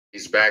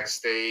He's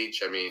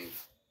backstage. I mean,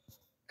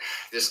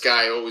 this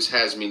guy always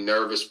has me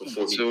nervous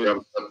before he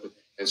jumps up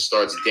and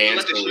starts dancing.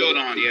 Let the shield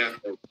on, yeah.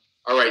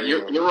 All right,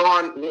 you're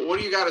on. What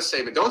do you got to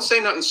say? But don't say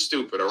nothing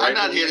stupid, all right? I'm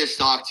not here to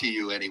talk to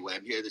you anyway.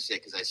 I'm here to say,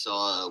 because I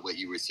saw what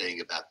you were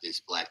saying about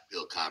this black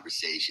pill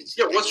conversations.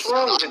 Yeah, what's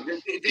wrong?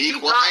 Did be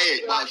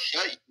quiet. No,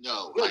 shut.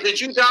 No. Did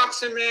you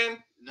dox him,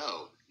 man?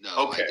 No.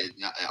 Okay. I did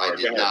not. I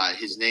did not.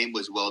 His name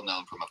was well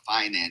known from a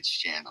finance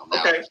channel.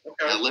 Now,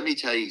 now, let me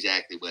tell you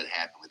exactly what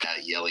happened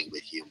without yelling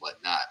with you and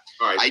whatnot.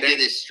 All right, I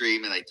did a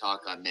stream and I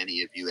talk on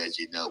many of you, as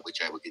you know,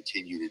 which I will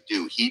continue to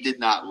do. He did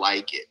not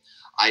like it.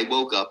 I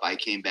woke up, I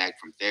came back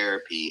from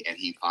therapy, and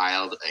he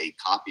filed a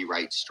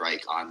copyright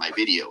strike on my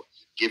video,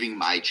 giving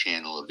my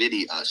channel a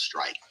video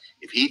strike.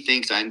 If he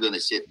thinks I'm going to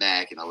sit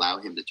back and allow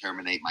him to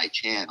terminate my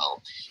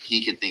channel,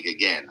 he can think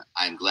again.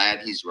 I'm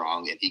glad he's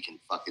wrong, and he can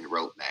fucking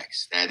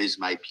WhoreMaxxer. That is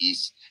my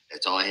piece.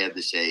 That's all I had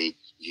to say.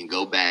 You can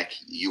go back.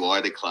 You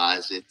are the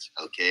closet,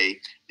 okay?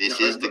 This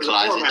is the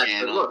closet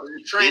channel. Look,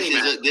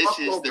 this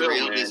is the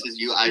real. This is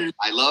you.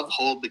 I love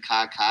Hold the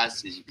Cock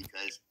Hostage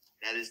because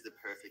that is the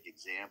perfect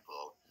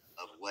example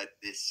of what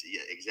this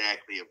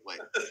exactly of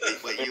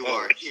what you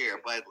are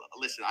here. But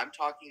listen, I'm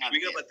talking on.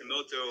 We got like the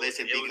Mgtow.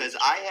 Listen, because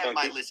I have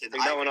my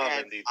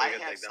I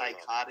have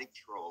psychotic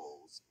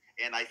trolls,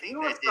 and I think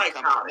that did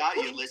come out. Now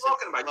you listen. What are you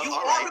talking about? You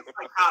are a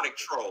psychotic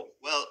troll.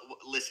 Well,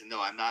 listen,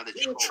 no, I'm not a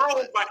troll. You're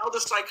trolled by other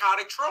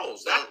psychotic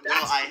trolls.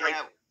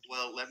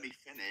 Well, let me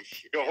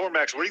finish. Yo,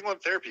 WhoreMaxxer, what do you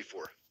want therapy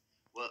for?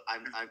 Well,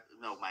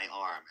 no, my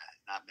arm,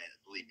 not mental.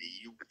 Believe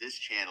me, this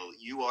channel,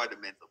 you are the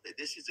mental.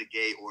 This is a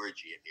gay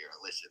orgy in here.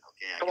 Listen,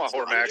 okay? Come on,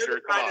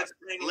 WhoreMaxxer, come on.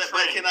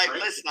 But can I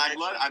listen?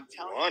 I'm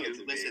telling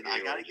you, listen.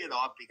 I gotta get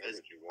off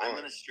because I'm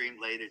gonna stream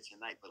later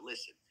tonight. But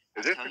listen,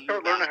 is this to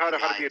start learning how to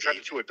be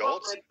attracted to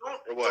adults,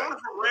 or what? Don't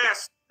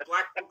harass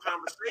black people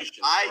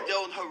conversations. I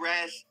don't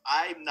harass.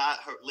 I'm not.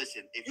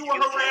 Listen, if you are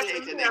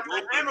harassing me,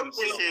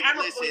 listen.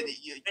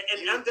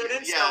 Not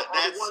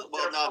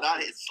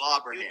his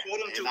slobberhead.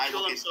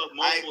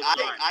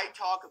 I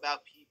talk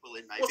about people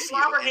in my video.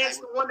 Slobberhead's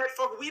the one that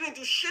fuck. We didn't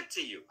do shit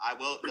to you. I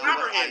will. No,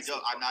 I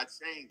don't. I'm not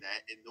saying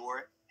that, and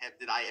nor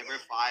did I ever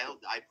file.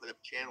 I put up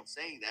a channel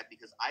saying that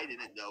because I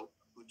didn't know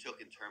who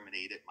took and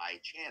terminated my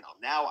channel.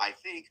 Now I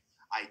think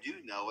I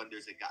do know, and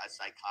there's a guy, a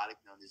psychotic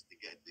known as the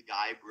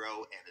guy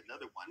bro, and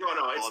another one. No,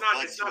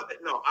 it's not.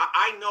 No,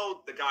 I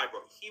know the guy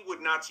bro. He would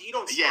not. He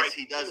don't. Yes,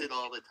 he does it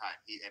all the time.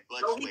 He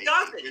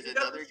doesn't. There's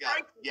another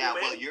guy. Yeah,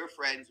 well, you're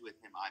friends with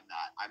him. I'm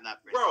not. I'm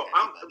not friends with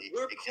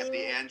anybody except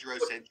the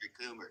androcentric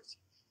coomers.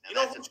 You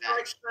know who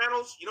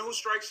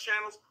strikes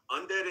channels?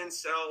 Undead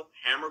Incel,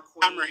 Hammer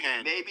Queen.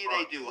 Hammerhand. Maybe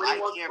they do. I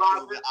can't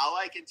prove it. All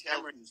I can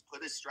tell is put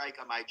a strike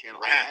on my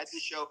channel. I had to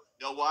show.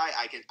 Know why?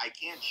 I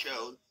can't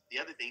show the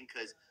other thing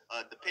because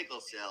the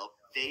pickle cell,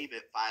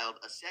 David filed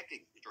a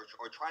second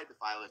or tried to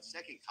file a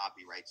second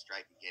copyright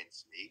strike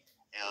against me.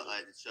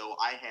 So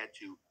I had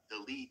to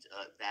delete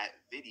that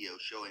video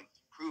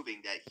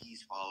proving that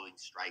he's following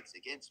strikes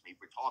against me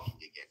for talking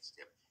against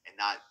him. And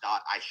not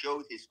I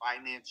showed his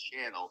finance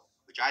channel,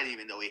 which I didn't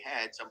even know he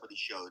had. Somebody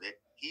showed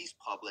it. He's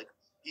public.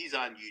 He's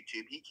on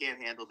YouTube. He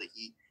can't handle the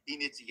heat. He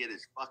needs to get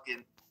his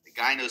fucking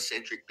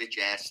gynocentric bitch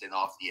ass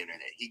off the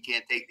internet. He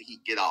can't take the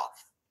heat. Get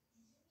off.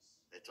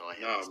 That's all I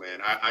have. No, man.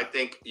 I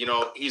think,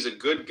 he's a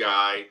good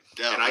guy.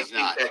 No, and I he's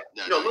not.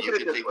 Look at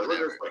it this way.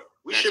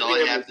 That's all I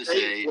have to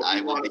say.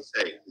 I want to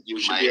say. You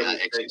should be able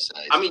to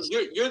exercise. I mean,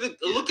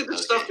 look at the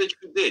stuff that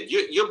you did.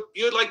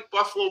 You're like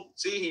Buffalo.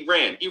 See, he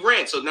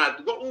ran. So now,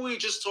 what were we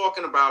just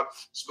talking about?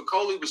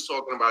 Spicoli was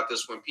talking about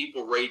this when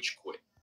people rage quit.